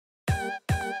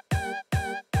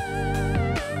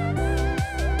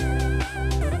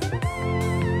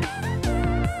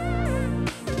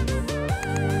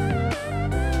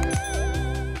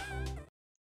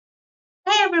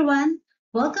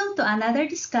Welcome to another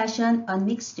discussion on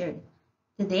mixture.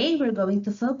 Today, we're going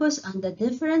to focus on the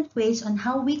different ways on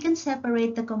how we can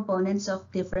separate the components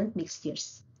of different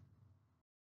mixtures.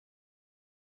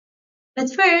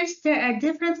 But first, there are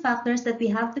different factors that we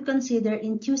have to consider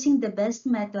in choosing the best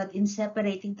method in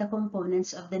separating the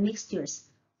components of the mixtures.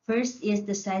 First is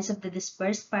the size of the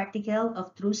dispersed particle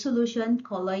of true solution,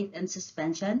 colloid, and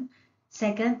suspension.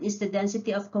 Second is the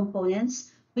density of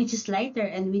components, which is lighter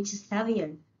and which is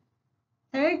heavier.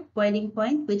 Third, boiling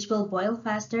point, which will boil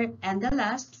faster, and the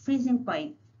last, freezing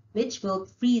point, which will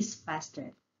freeze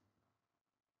faster.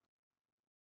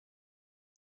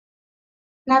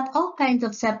 Not all kinds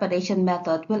of separation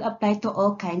method will apply to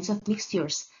all kinds of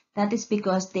mixtures. That is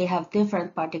because they have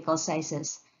different particle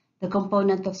sizes. The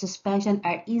components of suspension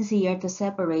are easier to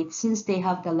separate since they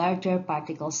have the larger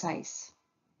particle size.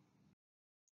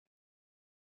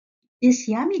 This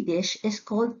yummy dish is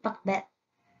called pakbet.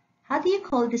 How do you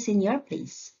call this in your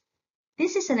place?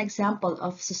 This is an example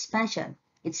of suspension.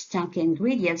 Its chunky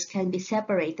ingredients can be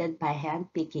separated by hand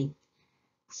picking.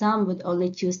 Some would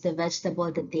only choose the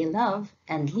vegetable that they love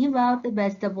and leave out the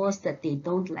vegetables that they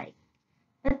don't like.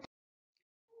 But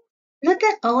look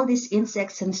at all these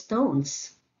insects and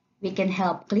stones. We can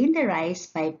help clean the rice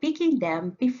by picking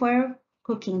them before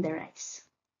cooking the rice.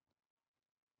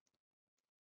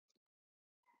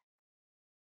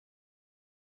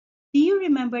 Do you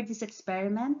remember this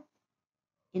experiment?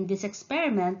 In this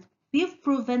experiment, we've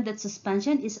proven that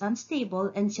suspension is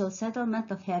unstable and shows settlement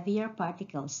of heavier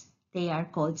particles. They are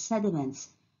called sediments.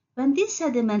 When these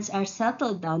sediments are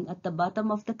settled down at the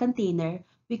bottom of the container,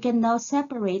 we can now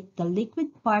separate the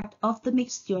liquid part of the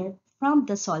mixture from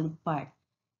the solid part.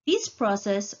 This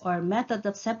process or method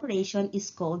of separation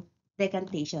is called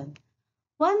decantation.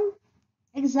 One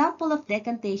example of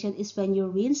decantation is when you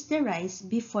rinse the rice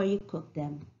before you cook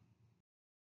them.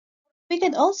 We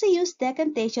can also use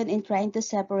decantation in trying to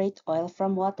separate oil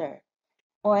from water.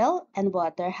 Oil and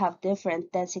water have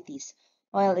different densities.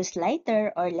 Oil is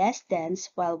lighter or less dense,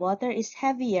 while water is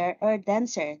heavier or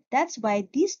denser. That's why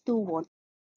these two won't.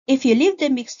 If you leave the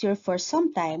mixture for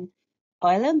some time,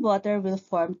 oil and water will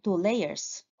form two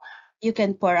layers. You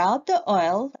can pour out the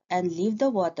oil and leave the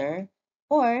water,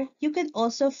 or you can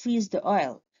also freeze the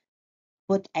oil.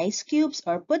 Put ice cubes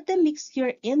or put the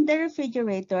mixture in the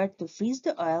refrigerator to freeze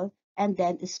the oil and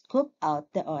then scoop out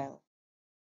the oil.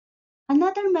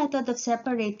 Another method of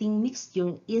separating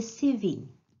mixture is sieving.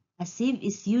 A sieve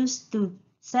is used to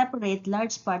separate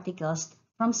large particles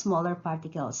from smaller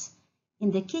particles.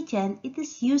 In the kitchen, it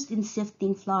is used in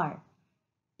sifting flour.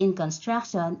 In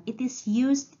construction, it is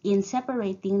used in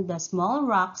separating the small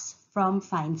rocks from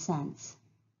fine sands.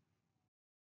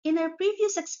 In our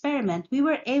previous experiment, we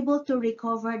were able to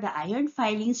recover the iron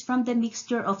filings from the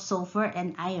mixture of sulfur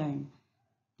and iron.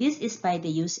 This is by the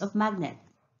use of magnet.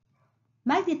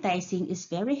 Magnetizing is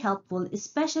very helpful,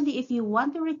 especially if you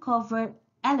want to recover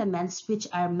elements which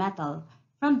are metal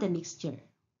from the mixture.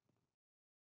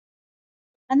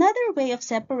 Another way of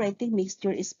separating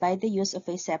mixture is by the use of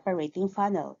a separating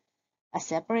funnel. A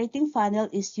separating funnel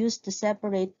is used to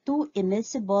separate two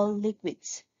immiscible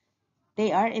liquids.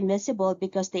 They are immiscible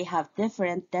because they have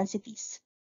different densities.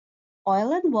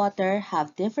 Oil and water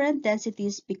have different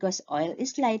densities because oil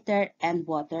is lighter and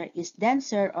water is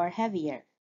denser or heavier.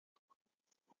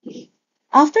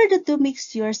 After the two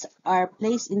mixtures are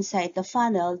placed inside the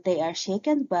funnel, they are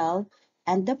shaken well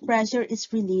and the pressure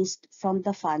is released from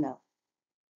the funnel.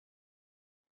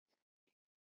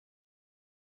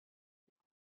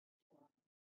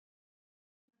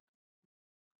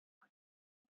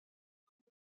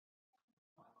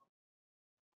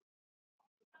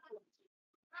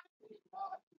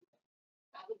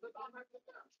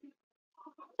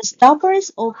 The stopper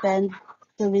is opened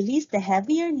to release the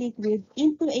heavier liquid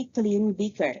into a clean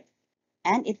beaker,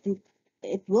 and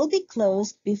it will be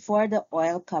closed before the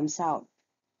oil comes out.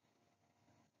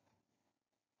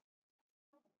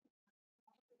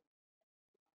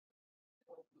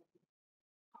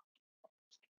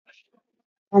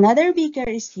 Another beaker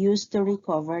is used to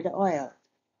recover the oil.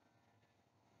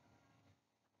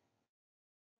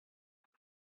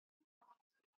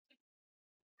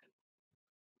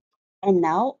 And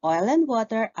now oil and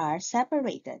water are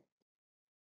separated.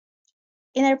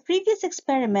 In our previous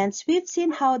experiments, we've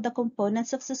seen how the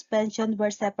components of suspension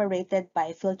were separated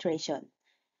by filtration.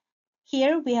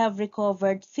 Here we have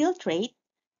recovered filtrate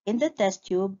in the test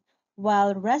tube,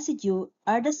 while residue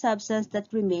are the substance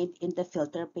that remained in the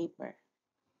filter paper.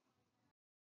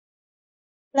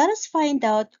 Let us find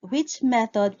out which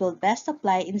method will best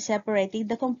apply in separating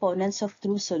the components of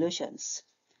true solutions.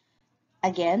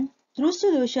 Again, True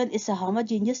solution is a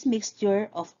homogeneous mixture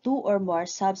of two or more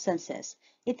substances.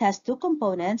 It has two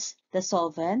components, the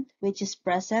solvent, which is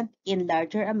present in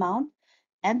larger amount,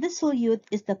 and the solute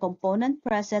is the component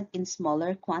present in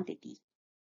smaller quantity.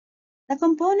 The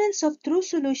components of true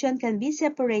solution can be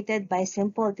separated by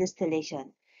simple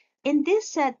distillation. In this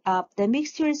setup, the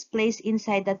mixture is placed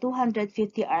inside the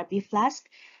 250 RB flask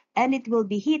and it will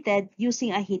be heated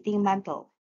using a heating mantle.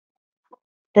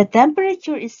 The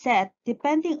temperature is set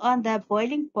depending on the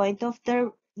boiling point of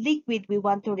the liquid we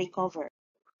want to recover.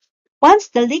 Once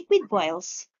the liquid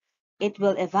boils, it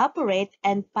will evaporate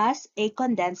and pass a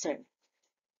condenser.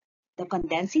 The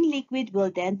condensing liquid will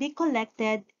then be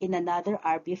collected in another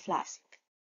RB flask.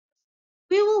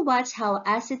 We will watch how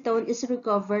acetone is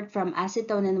recovered from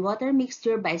acetone and water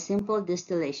mixture by simple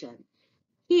distillation.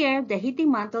 Here, the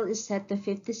heating mantle is set to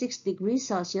 56 degrees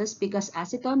Celsius because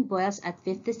acetone boils at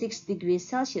 56 degrees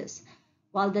Celsius.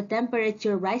 While the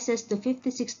temperature rises to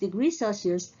 56 degrees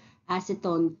Celsius,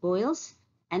 acetone boils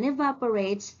and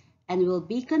evaporates and will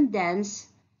be condensed,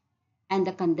 and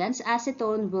the condensed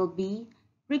acetone will be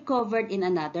recovered in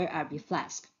another RB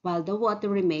flask, while the water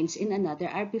remains in another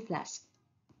RB flask.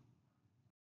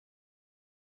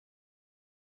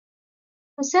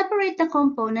 To separate the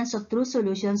components of true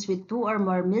solutions with two or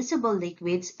more miscible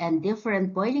liquids and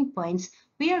different boiling points,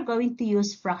 we are going to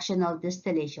use fractional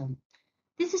distillation.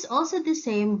 This is also the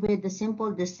same with the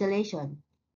simple distillation.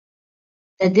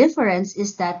 The difference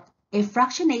is that a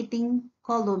fractionating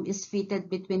column is fitted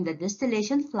between the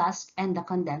distillation flask and the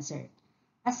condenser.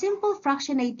 A simple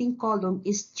fractionating column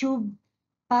is tube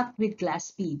packed with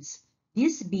glass beads.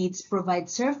 These beads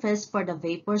provide surface for the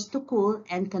vapors to cool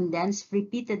and condense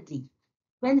repeatedly.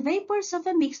 When vapors of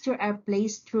a mixture are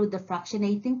placed through the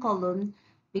fractionating column,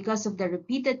 because of the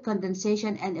repeated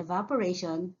condensation and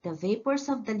evaporation, the vapors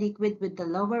of the liquid with the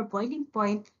lower boiling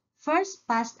point first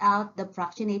pass out the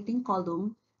fractionating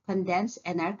column, condense,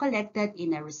 and are collected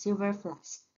in a receiver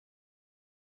flask.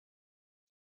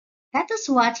 Let us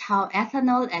watch how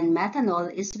ethanol and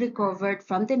methanol is recovered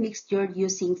from the mixture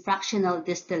using fractional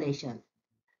distillation.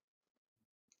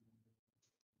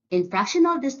 In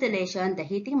fractional distillation, the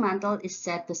heating mantle is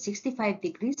set to 65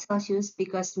 degrees Celsius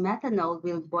because methanol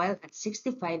will boil at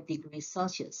 65 degrees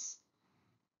Celsius.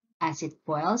 As it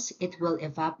boils, it will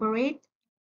evaporate,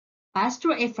 pass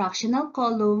through a fractional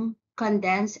column,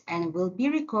 condense, and will be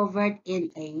recovered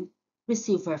in a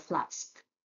receiver flask.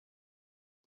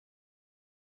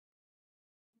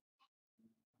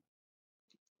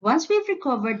 Once we've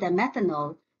recovered the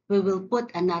methanol, we will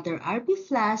put another RB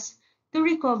flask to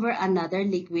recover another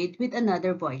liquid with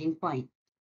another boiling point.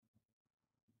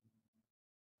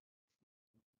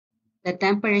 The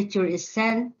temperature is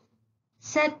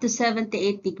set to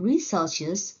 78 degrees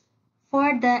Celsius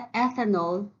for the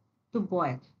ethanol to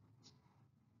boil.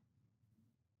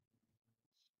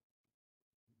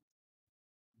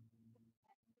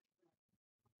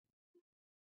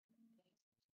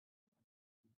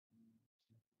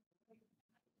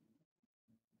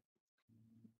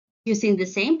 Using the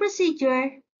same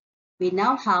procedure, we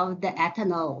now have the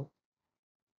ethanol.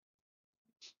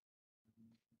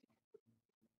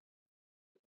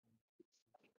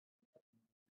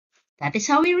 That is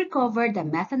how we recover the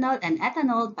methanol and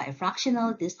ethanol by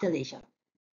fractional distillation.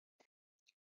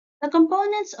 The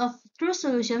components of true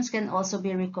solutions can also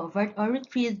be recovered or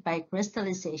retrieved by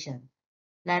crystallization.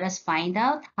 Let us find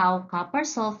out how copper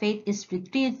sulfate is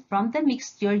retrieved from the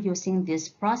mixture using this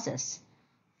process.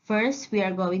 First, we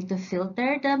are going to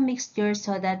filter the mixture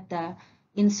so that the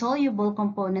insoluble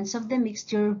components of the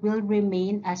mixture will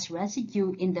remain as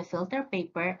residue in the filter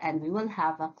paper and we will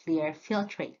have a clear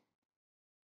filtrate.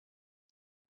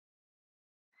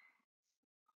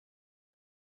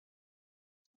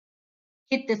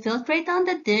 Heat the filtrate on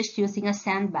the dish using a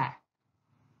sand bath.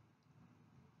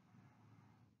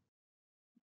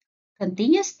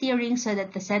 Continue stirring so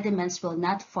that the sediments will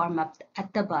not form up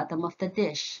at the bottom of the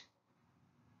dish.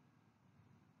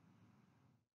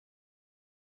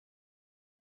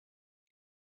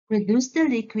 Reduce the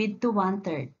liquid to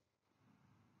 1/3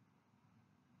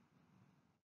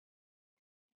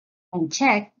 and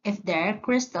check if there are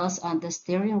crystals on the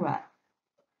stirring rod.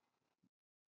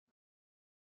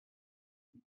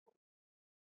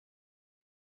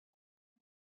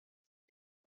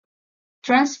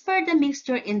 Transfer the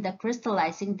mixture in the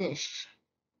crystallizing dish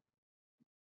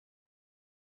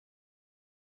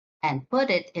and put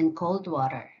it in cold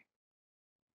water.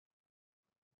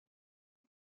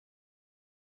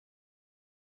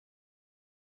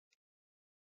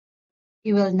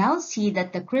 You will now see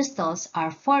that the crystals are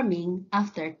forming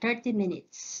after 30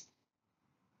 minutes.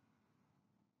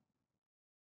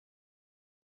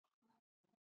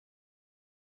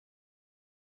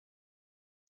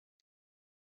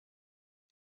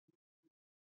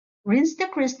 Rinse the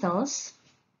crystals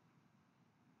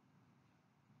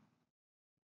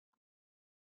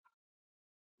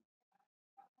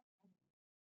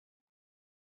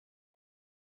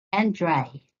and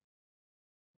dry.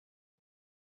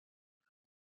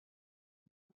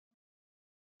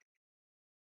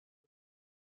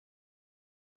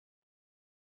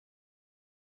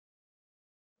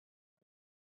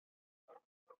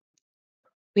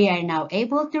 We are now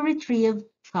able to retrieve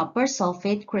copper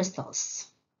sulfate crystals.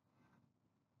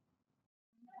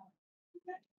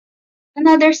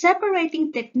 Another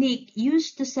separating technique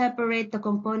used to separate the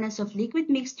components of liquid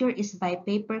mixture is by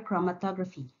paper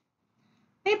chromatography.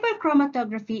 Paper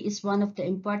chromatography is one of the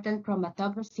important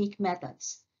chromatographic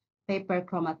methods. Paper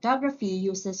chromatography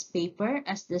uses paper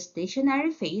as the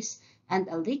stationary phase and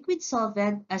a liquid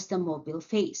solvent as the mobile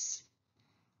phase.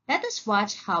 Let us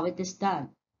watch how it is done.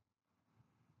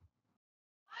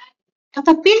 A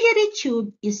capillary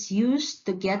tube is used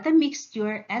to get the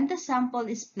mixture and the sample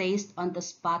is placed on the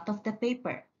spot of the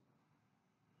paper.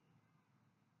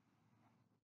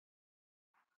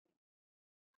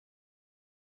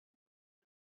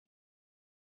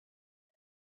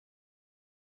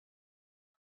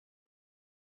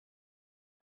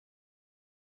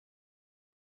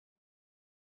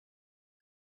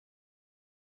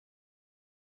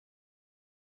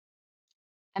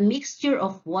 A mixture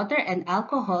of water and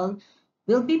alcohol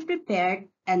will be prepared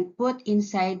and put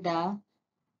inside the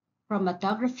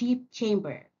chromatography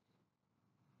chamber.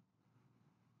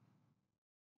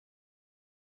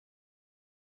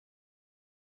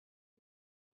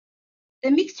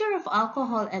 The mixture of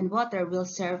alcohol and water will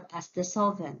serve as the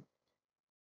solvent.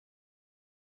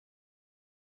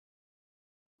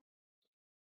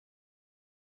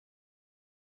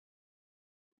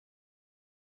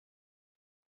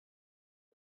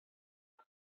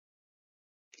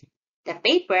 The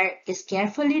paper is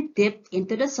carefully dipped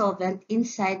into the solvent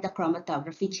inside the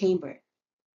chromatography chamber.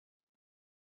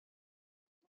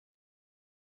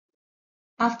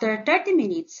 After 30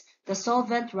 minutes, the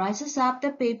solvent rises up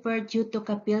the paper due to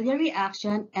capillary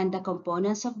action and the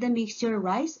components of the mixture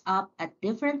rise up at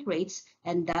different rates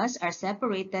and thus are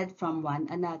separated from one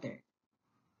another.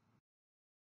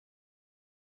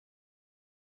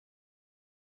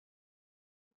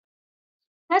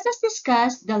 Let us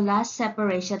discuss the last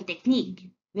separation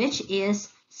technique, which is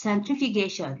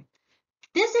centrifugation.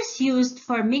 This is used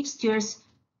for mixtures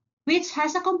which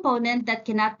has a component that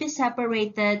cannot be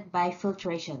separated by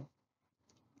filtration.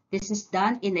 This is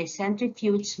done in a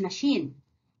centrifuge machine.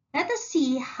 Let us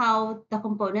see how the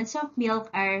components of milk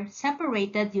are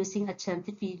separated using a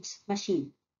centrifuge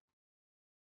machine.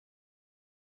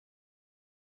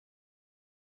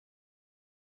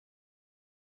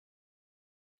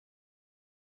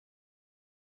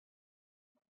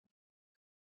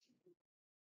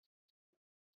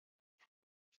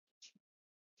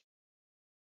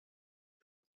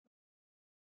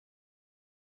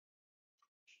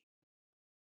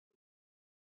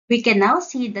 We can now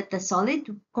see that the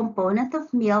solid component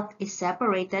of milk is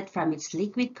separated from its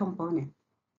liquid component.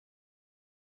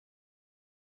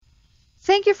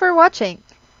 Thank you for watching.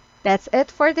 That's it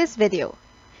for this video.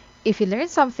 If you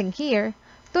learned something here,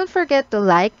 don't forget to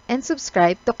like and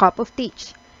subscribe to Cup of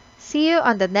Teach. See you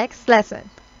on the next lesson.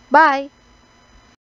 Bye!